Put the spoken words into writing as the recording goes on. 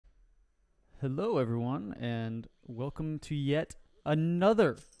Hello, everyone, and welcome to yet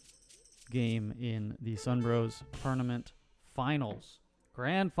another game in the Sunbros Tournament Finals,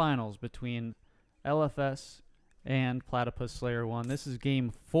 Grand Finals between LFS and Platypus Slayer 1. This is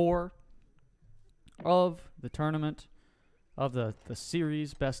game 4 of the tournament, of the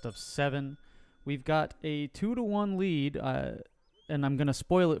series, best of 7. We've got a 2-1 lead, and I'm going to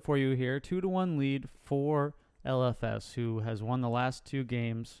spoil it for you here, 2-1 lead for LFS, who has won the last 2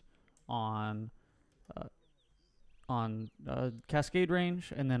 games on Cascade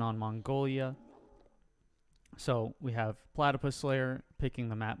Range and then on Mongolia. So we have Platypus Slayer picking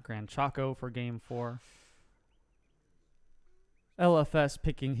the map Grand Chaco for game 4. LFS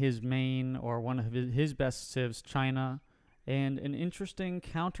picking his main or one of his best civs, China, and an interesting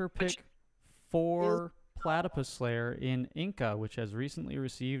counter pick for Platypus Slayer in Inca, which has recently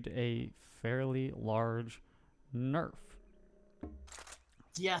received a fairly large nerf.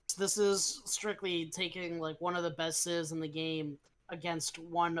 Yes, this is strictly taking like one of the best civs in the game against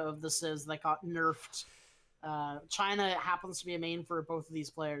one of the civs that got nerfed. China happens to be a main for both of these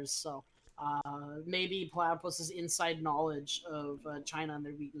players, so maybe Platypus's inside knowledge of China and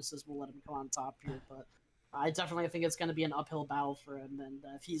their weaknesses will let him come on top here, but I definitely think it's going to be an uphill battle for him, and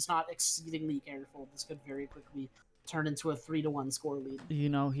if he's not exceedingly careful, this could very quickly turn into a 3-1 score lead. You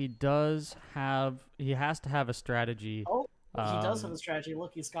know, he has to have a strategy. Oh. He does have a strategy.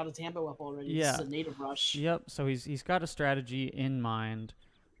 Look, he's got a Tambo up already. Yeah. This is a native rush. Yep, so he's got a strategy in mind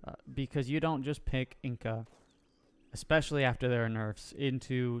because you don't just pick Inca, especially after there are nerfs,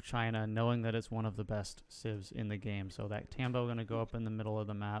 into China knowing that it's one of the best civs in the game. So that Tambo going to go up in the middle of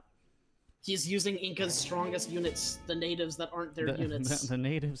the map. He's using Inca's strongest units, the natives that aren't their units. The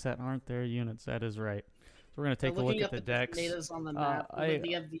natives that aren't their units, that is right. So we're going to take a look at the decks. Natives on the map.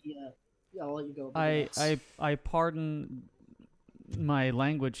 We have the... yeah, I'll let you go. I pardon my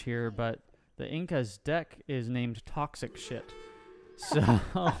language here, but the Inca's deck is named Toxic Shit.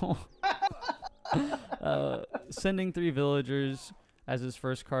 So, sending 3 villagers as his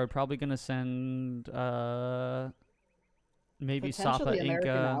first card. Probably going to send maybe Sapa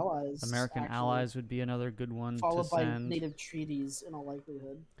Inca. American Allies would be another good one to send. Followed by native treaties in all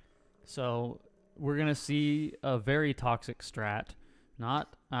likelihood. So, we're going to see a very toxic strat.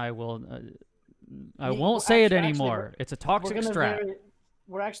 I won't say it anymore. It's a toxic strat.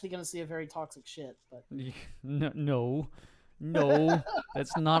 We're actually going to see a very toxic shit, but no,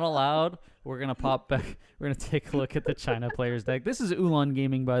 that's not allowed. We're gonna pop back. We're gonna take a look at the China players deck. This is Ulan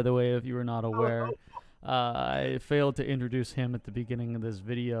Gaming, by the way, if you were not aware. I failed to introduce him at the beginning of this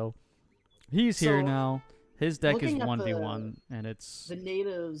video. He's here now. His deck is 1v1, and it's... The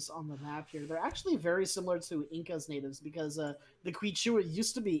natives on the map here, they're actually very similar to Inca's natives, because the Quichua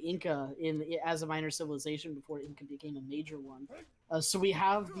used to be Inca as a minor civilization before Inca became a major one. So we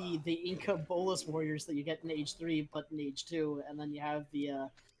have the Inca bolus warriors that you get in Age 3, but in Age 2, and then you have the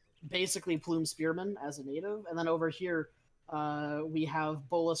basically Plume Spearmen as a native, and then over here we have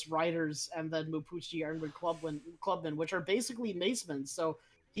bolus riders, and then Mapuche Ironwood Clubmen, which are basically macemen, so...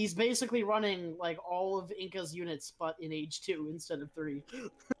 He's basically running like all of Inca's units, but in Age 2 instead of 3.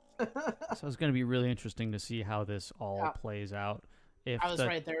 So it's going to be really interesting to see how this all plays out. I was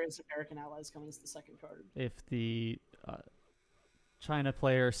right, there is American Allies coming as the second card. If the China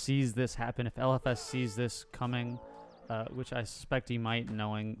player sees this happen, if LFS sees this coming, which I suspect he might,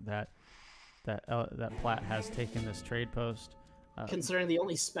 knowing that Plat has taken this trade post. Considering the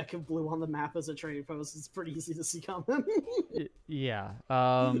only speck of blue on the map is a trade post, it's pretty easy to see coming. Yeah.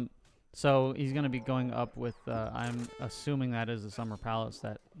 So he's going to be going up with, I'm assuming that is the Summer Palace.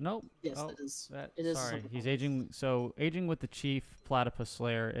 Nope. Yes, it is. Sorry, he's aging. So aging with the Chief, Platypus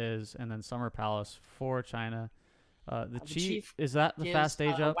Slayer is, and then Summer Palace for China. The Chief, is that the fast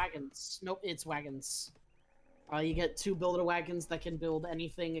age up? Wagons. Nope, it's wagons. You get 2 builder wagons that can build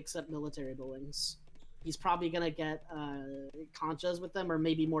anything except military buildings. He's probably going to get conchas with them, or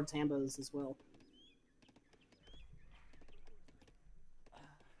maybe more tambos as well.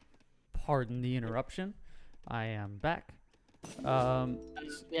 Pardon the interruption. I am back.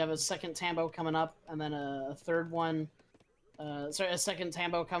 We have a second tambo coming up, and then a third one. A second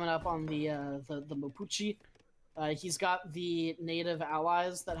tambo coming up on the Mapuche. He's got the native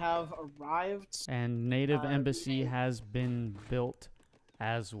allies that have arrived. And native embassy has been built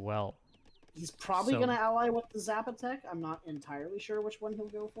as well. He's probably going to ally with the Zapotec. I'm not entirely sure which one he'll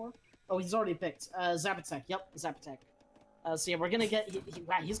go for. Oh, he's already picked. Zapotec. Yep, Zapotec. So yeah, we're going to get...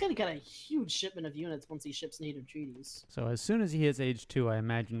 Wow, he's going to get a huge shipment of units once he ships native treaties. So as soon as he hits Age 2, I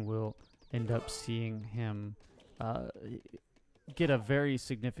imagine we'll end up seeing him get a very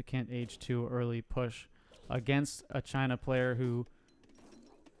significant Age 2 early push against a China player who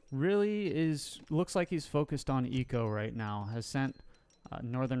really looks like he's focused on eco right now. Has sent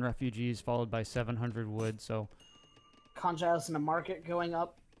northern refugees followed by 700 wood. So Conjas in the market going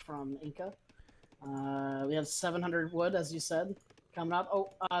up from Inca. We have 700 wood, as you said, coming up.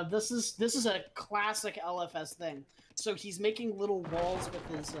 Oh, this is a classic LFS thing. So he's making little walls with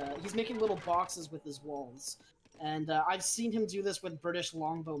his. He's making little boxes with his walls, and I've seen him do this with British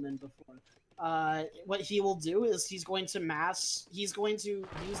longbowmen before. What he will do is he's going to use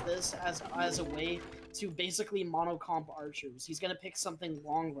this as a way to basically monocomp archers. He's going to pick something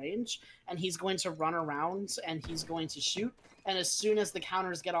long range, and he's going to run around, and he's going to shoot, and as soon as the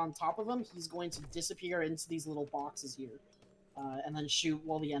counters get on top of him, he's going to disappear into these little boxes here, and then shoot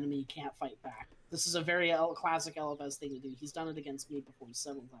while the enemy can't fight back. This is a very classic LFS thing to do. He's done it against me before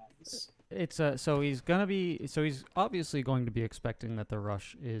several times. It's so he's obviously going to be expecting that the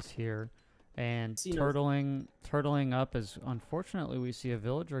rush is here. And turtling up as unfortunately we see a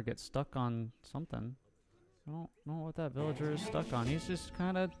villager get stuck on something. I don't know what that villager is stuck on. He's just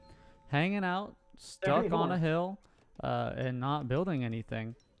kind of hanging out, stuck on a hill, and not building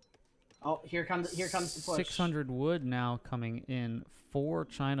anything. Oh, here comes the push. 600 wood now coming in. 4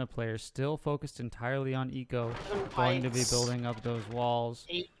 China players still focused entirely on eco, going to be building up those walls.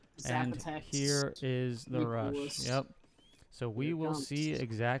 8 and attacks. Here is the rush. Yep. So we will see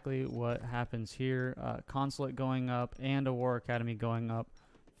exactly what happens here. Consulate going up and a War Academy going up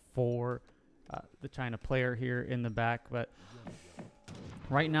for the China player here in the back. But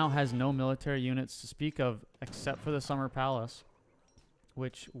right now has no military units to speak of except for the Summer Palace,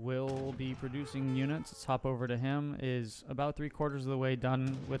 which will be producing units. Let's hop over to him. Is about 3/4 of the way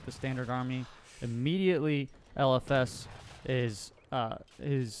done with the standard army. Immediately, LFS is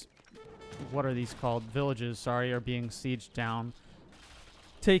what are these called? Villages, sorry, are being sieged down.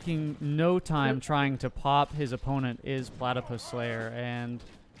 Taking no time trying to pop. His opponent is Platypus Slayer, and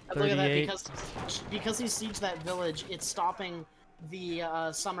 38. Look at that, because he sieged that village, it's stopping the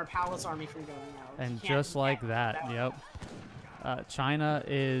Summer Palace army from going out. And just like that, yep. China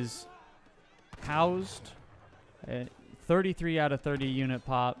is housed. 33 out of 30 unit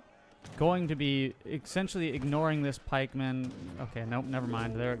pop. Going to be essentially ignoring this pikeman. Okay, nope, never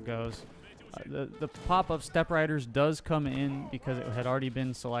mind. There it goes. The pop of Step Riders does come in because it had already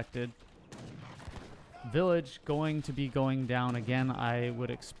been selected. Village going to be going down again, I would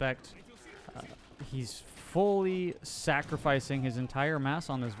expect. He's fully sacrificing his entire mass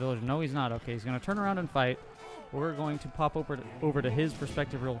on this village. No, he's not. Okay, he's going to turn around and fight. We're going to pop over to his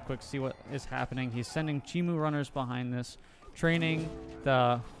perspective real quick, see what is happening. He's sending Chimu runners behind this, training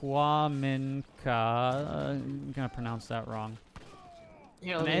the Huaminka. I'm going to pronounce that wrong.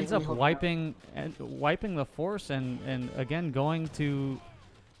 Here, and ends up wiping the force and again going to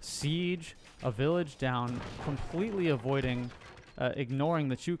siege a village down, completely avoiding, ignoring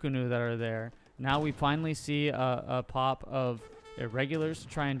the Chukunu that are there. Now we finally see a pop of irregulars to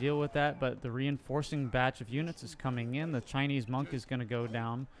try and deal with that, but the reinforcing batch of units is coming in. The Chinese monk is going to go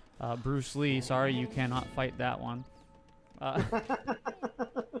down. Bruce Lee, sorry, you cannot fight that one.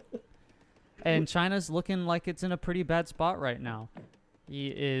 And China's looking like it's in a pretty bad spot right now. He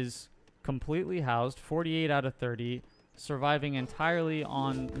is completely housed, 48 out of 30, surviving entirely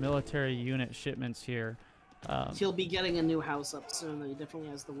on military unit shipments here. He'll be getting a new house up soon. He definitely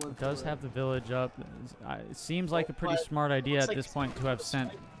has the wood. Does have the village up. It seems like a pretty smart idea at this point to have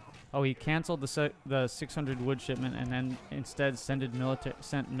sent. Oh, he canceled the 600 wood shipment and then instead sent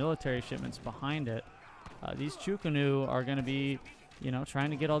military shipments behind it. These Chukunu are going to be, trying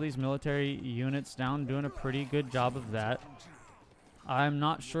to get all these military units down, doing a pretty good job of that. I'm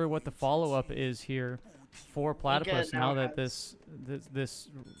not sure what the follow-up is here for Platypus now that this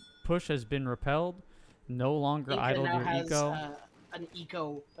push has been repelled. No longer idle your eco. An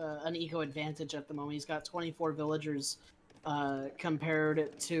eco advantage at the moment. He's got 24 villagers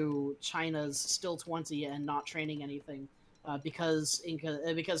compared to China's still 20 and not training anything because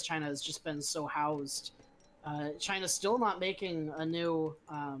China has just been so housed. China's still not making a new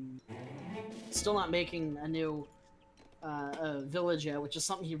village yet, which is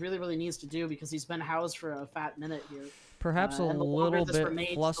something he really needs to do because he's been housed for a fat minute here. Perhaps a little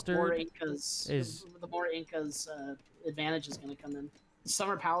bit flustered. The more Inca's advantage is going to come in.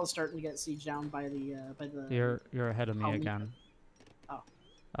 Summer Palace starting to get sieged down by the You're ahead of me again.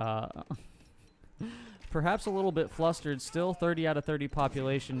 Oh. Perhaps a little bit flustered. Still 30 out of 30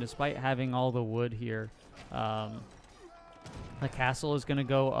 population, despite having all the wood here. The castle is going to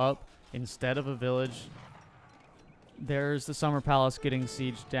go up instead of a village. There's the Summer Palace getting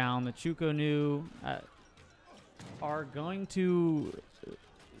sieged down. The Chukunu are going to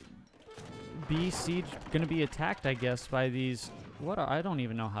be attacked, I guess, by these I don't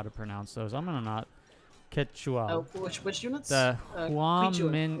even know how to pronounce those. I'm gonna not. Quechua. Oh, which units? The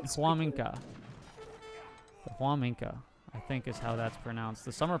Quechua. Huaminca. The Huaminca, I think is how that's pronounced.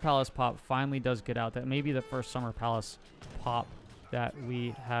 The Summer Palace pop finally does get out. That may be the first Summer Palace pop that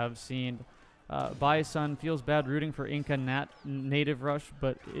we have seen. Bison feels bad rooting for Inca native rush,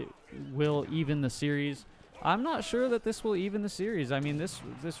 but it will even the series. I'm not sure that this will even the series. I mean, this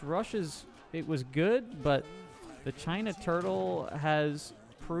rush it was good, but the China Turtle has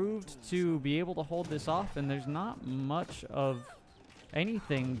proved to be able to hold this off, and there's not much of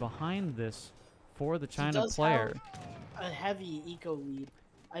anything behind this for the China player. Have a heavy eco lead.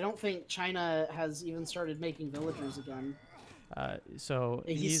 I don't think China has even started making villagers again. So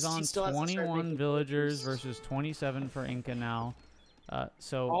he's on 21 villagers versus 27 for Inca now.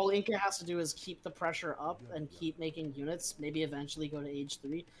 So all Inca has to do is keep the pressure up and keep making units. Maybe eventually go to age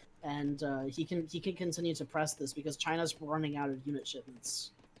 3, and he can continue to press this because China's running out of unit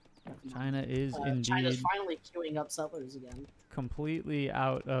shipments. China is indeed. China's finally queuing up settlers again. Completely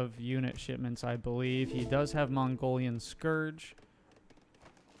out of unit shipments, I believe. He does have Mongolian Scourge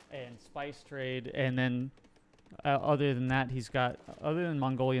and Spice Trade, and then other than that, he's got, other than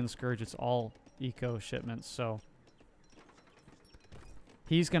Mongolian Scourge, it's all eco shipments. So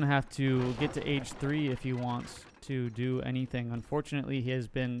he's going to have to get to age 3 if he wants to do anything. Unfortunately, he has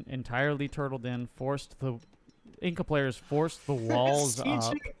been entirely turtled in, Inca players forced the walls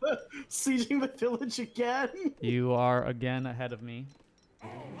up. Sieging the village again. You are again ahead of me.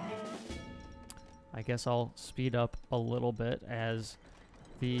 I guess I'll speed up a little bit as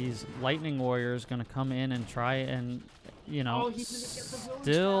these lightning warriors going to come in and try and, you know,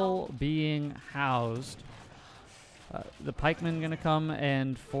 still being housed. The pikemen going to come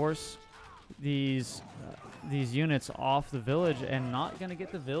and force these units off the village and not going to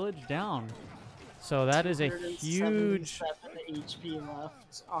get the village down. So that is a huge... 277 HP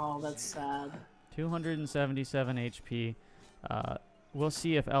left. Oh, that's sad. 277 HP. We'll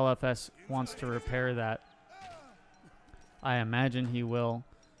see if LFS wants to repair that. I imagine he will,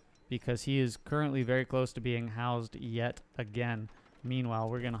 because he is currently very close to being housed yet again. Meanwhile,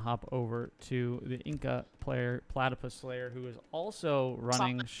 we're going to hop over to the Inca player, Platypus Slayer, who is also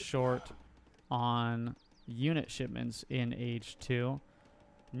running short on unit shipments in Age 2.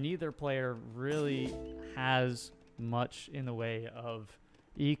 Neither player really has much in the way of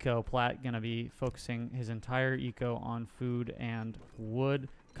eco. Plat going to be focusing his entire eco on food and wood.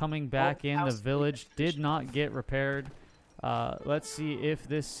 Coming back in, the village did not get repaired. Let's see if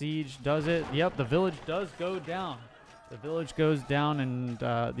this siege does it. Yep, the village does go down. The village goes down, and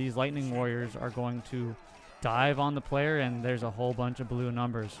these lightning warriors are going to dive on the player, and there's a whole bunch of blue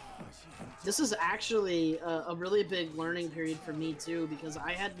numbers. This is actually a really big learning period for me too, because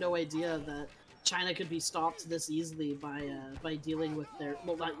I had no idea that China could be stopped this easily by dealing with their,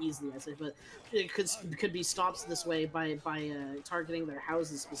 well, not easily I say, but it could be stopped this way by targeting their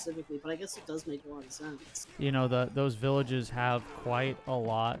houses specifically. But I guess it does make a lot of sense. You know, those villages have quite a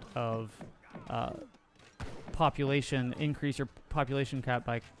lot of population increase or population cap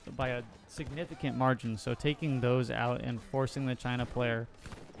by a significant margin. So taking those out and forcing the China player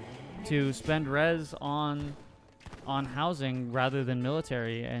to spend res on housing rather than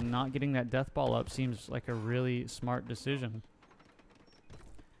military and not getting that death ball up seems like a really smart decision.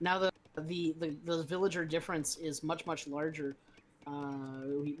 Now the villager difference is much larger.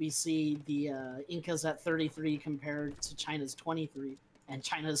 We see the Incas at 33 compared to China's 23, and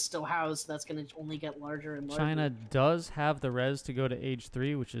China's still housed. That's going to only get larger and larger. China does have the res to go to age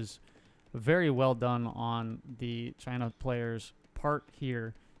 3, which is very well done on the China player's part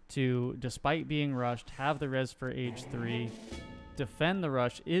here to, despite being rushed, have the res for age 3, defend the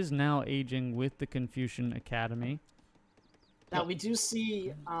rush, is now aging with the Confucian Academy. Now we do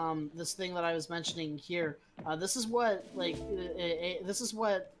see this thing that I was mentioning here. This is what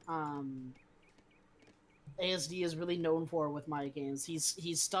ASD is really known for with my games.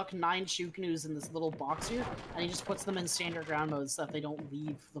 He's stuck 9 Shukanus in this little box here, and he just puts them in standard ground mode so that they don't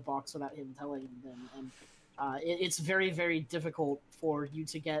leave the box without him telling them. And it's very difficult for you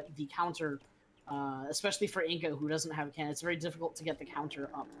to get the counter, especially for Inca, who doesn't have a cannon. It's very difficult to get the counter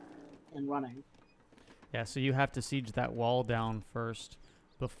up and running. Yeah, so you have to siege that wall down first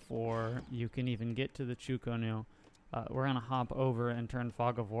before you can even get to the Chukonu. We're going to hop over and turn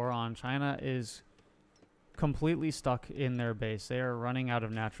Fog of War on. China is completely stuck in their base. They are running out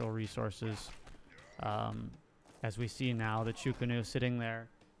of natural resources. As we see now, the Chukonu sitting there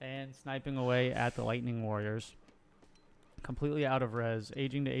and sniping away at the Lightning Warriors. Completely out of res,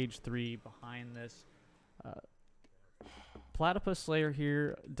 aging to age 3 behind this Platypus Slayer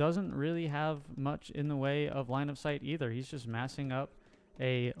here doesn't really have much in the way of line of sight either. He's just massing up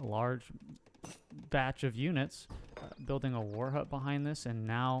a large batch of units, building a war hut behind this, and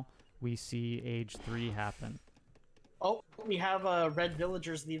now we see age 3 happen. Oh, we have red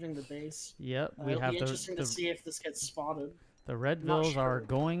villagers leaving the base. Yep, we It'll have be interesting to see if this gets spotted. the red Not vills are sure.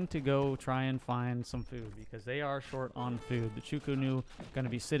 going to go try and find some food because they are short on food. The Chukunu going to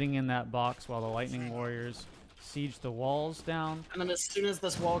be sitting in that box while the lightning warriors siege the walls down. And then as soon as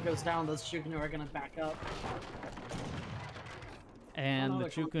this wall goes down, those Chukunu are going to back up. And the they're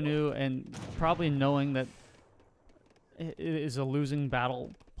coming Chukunu, and probably knowing that it is a losing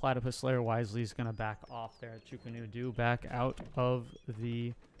battle, Platypus Slayer wisely is going to back off there. Chukunu do back out of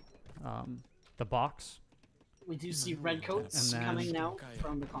the box. We do see redcoats And then- coming now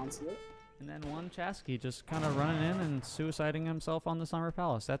from the consulate. And then one Chasky just kind of running in and suiciding himself on the Summer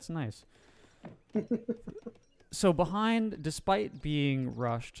Palace. That's nice. So behind, despite being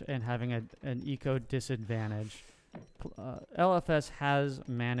rushed and having an eco disadvantage, LFS has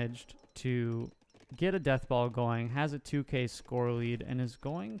managed to get a death ball going, has a 2K score lead, and is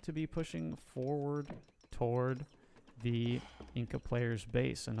going to be pushing forward toward the Inca player's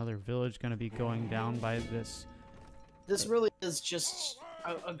base. Another village going to be going down by this. This really is just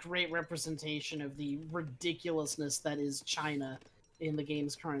a great representation of the ridiculousness that is China in the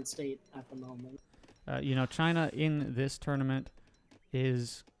game's current state at the moment. You know, China in this tournament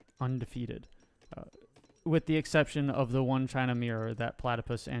is undefeated, with the exception of the one China mirror that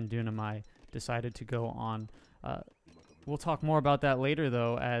Platypus and Dunamai decided to go on. We'll talk more about that later,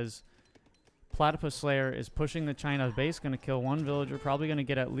 though, as Platypus Slayer is pushing the China base, going to kill one villager, probably going to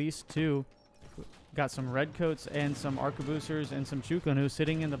get at least 2. Got some redcoats and some arquebusiers and some Chukunu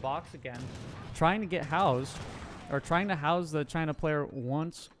sitting in the box again, trying to get housed, or trying to house the China player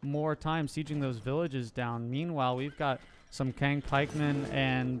once more time, sieging those villages down. Meanwhile, we've got some Kang pikemen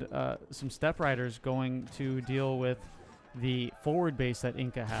and some step riders going to deal with the forward base that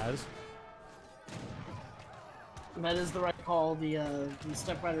Inca has. That is the right call. The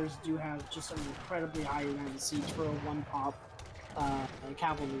Step Riders do have just an incredibly high amount of siege for a one-pop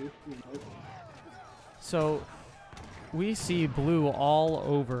cavalry unit. So we see blue all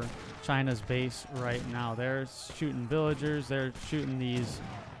over China's base right now. They're shooting villagers, they're shooting these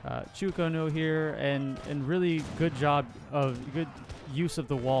Chukunu here, and really good job of good use of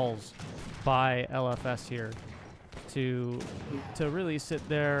the walls by LFS here to really sit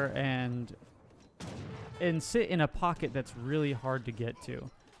there and sit in a pocket that's really hard to get to.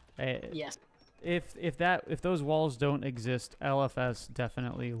 Yes. If those walls don't exist, LFS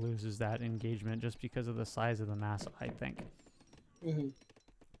definitely loses that engagement just because of the size of the mass, I think. Mm-hmm.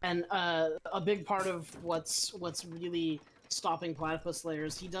 And a big part of what's really stopping Platypus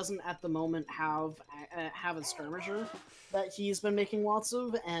Slayers, he doesn't at the moment have a skirmisher that he's been making lots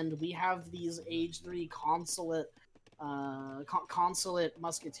of, and we have these age 3 consulate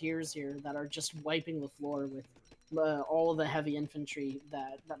musketeers here that are just wiping the floor with all of the heavy infantry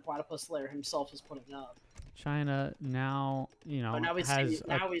that Platypus Slayer himself is putting up. China now, Now we has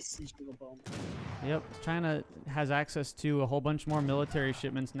see Jungle Bone. Yep, China has access to a whole bunch more military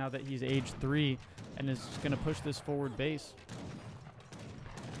shipments now that he's age 3, and is going to push this forward base.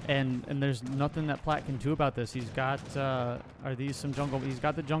 And there's nothing that Platt can do about this. He's got he's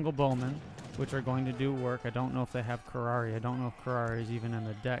got the jungle bowmen, which are going to do work. I don't know if they have Karari. I don't know if Karari is even in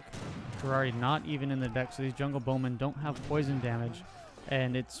the deck. Karari not even in the deck, so these jungle bowmen don't have poison damage.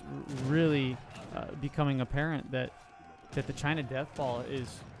 And it's really becoming apparent that the China Death Ball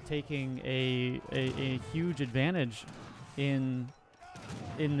is taking a huge advantage in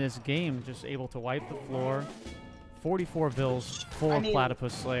this game, just able to wipe the floor. 44 vills for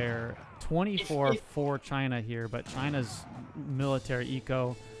Platypus Slayer, 24 for China here, but China's military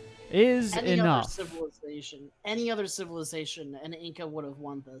eco is enough. Any other civilization, and Inca would have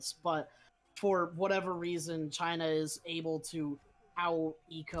won this, but for whatever reason, China is able to out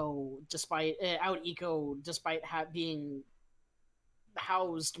eco despite being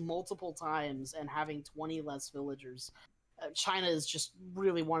housed multiple times and having 20 less villagers. China is just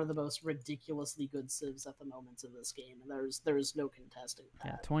really one of the most ridiculously good civs at the moment in this game, and there's no contesting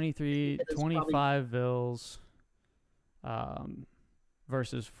that. Yeah, 25 vills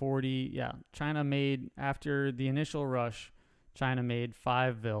versus 40. Yeah, China made, after the initial rush, China made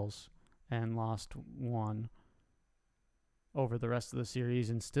 5 vills and lost 1 over the rest of the series,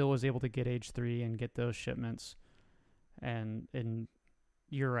 and still was able to get age 3 and get those shipments. And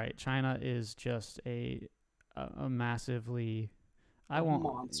you're right, China is just a massively,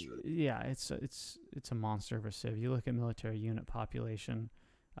 monster. Yeah, it's a monster of a civ. You look at military unit population,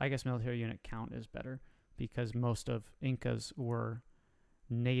 I guess military unit count is better, because most of Incas were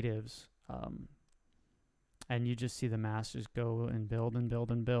natives. And you just see the mass just go and build and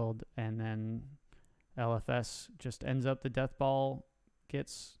build and build, and then LFS just ends up the death ball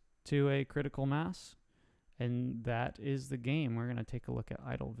gets to a critical mass, and that is the game. We're going to take a look at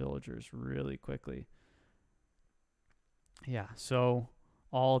idle villagers really quickly. Yeah, so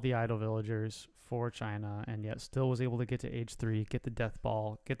all the idle villagers for China, and yet still was able to get to age 3, get the death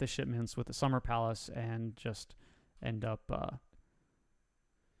ball, get the shipments with the summer palace, and just end up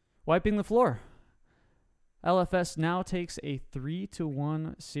wiping the floor. LFS now takes a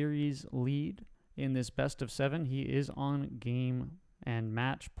 3-1 series lead in this best of 7. He is on game and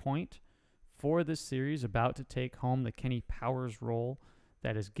match point for this series, about to take home the Kenny Powers role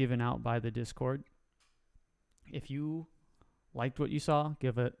that is given out by the Discord. If you liked what you saw,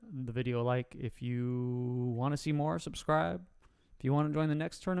 give the video a like. If you want to see more, subscribe. If you want to join the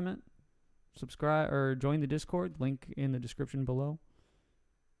next tournament, subscribe or join the Discord, link in the description below.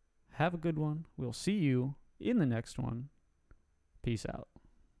 Have a good one. We'll see you in the next one. Peace out.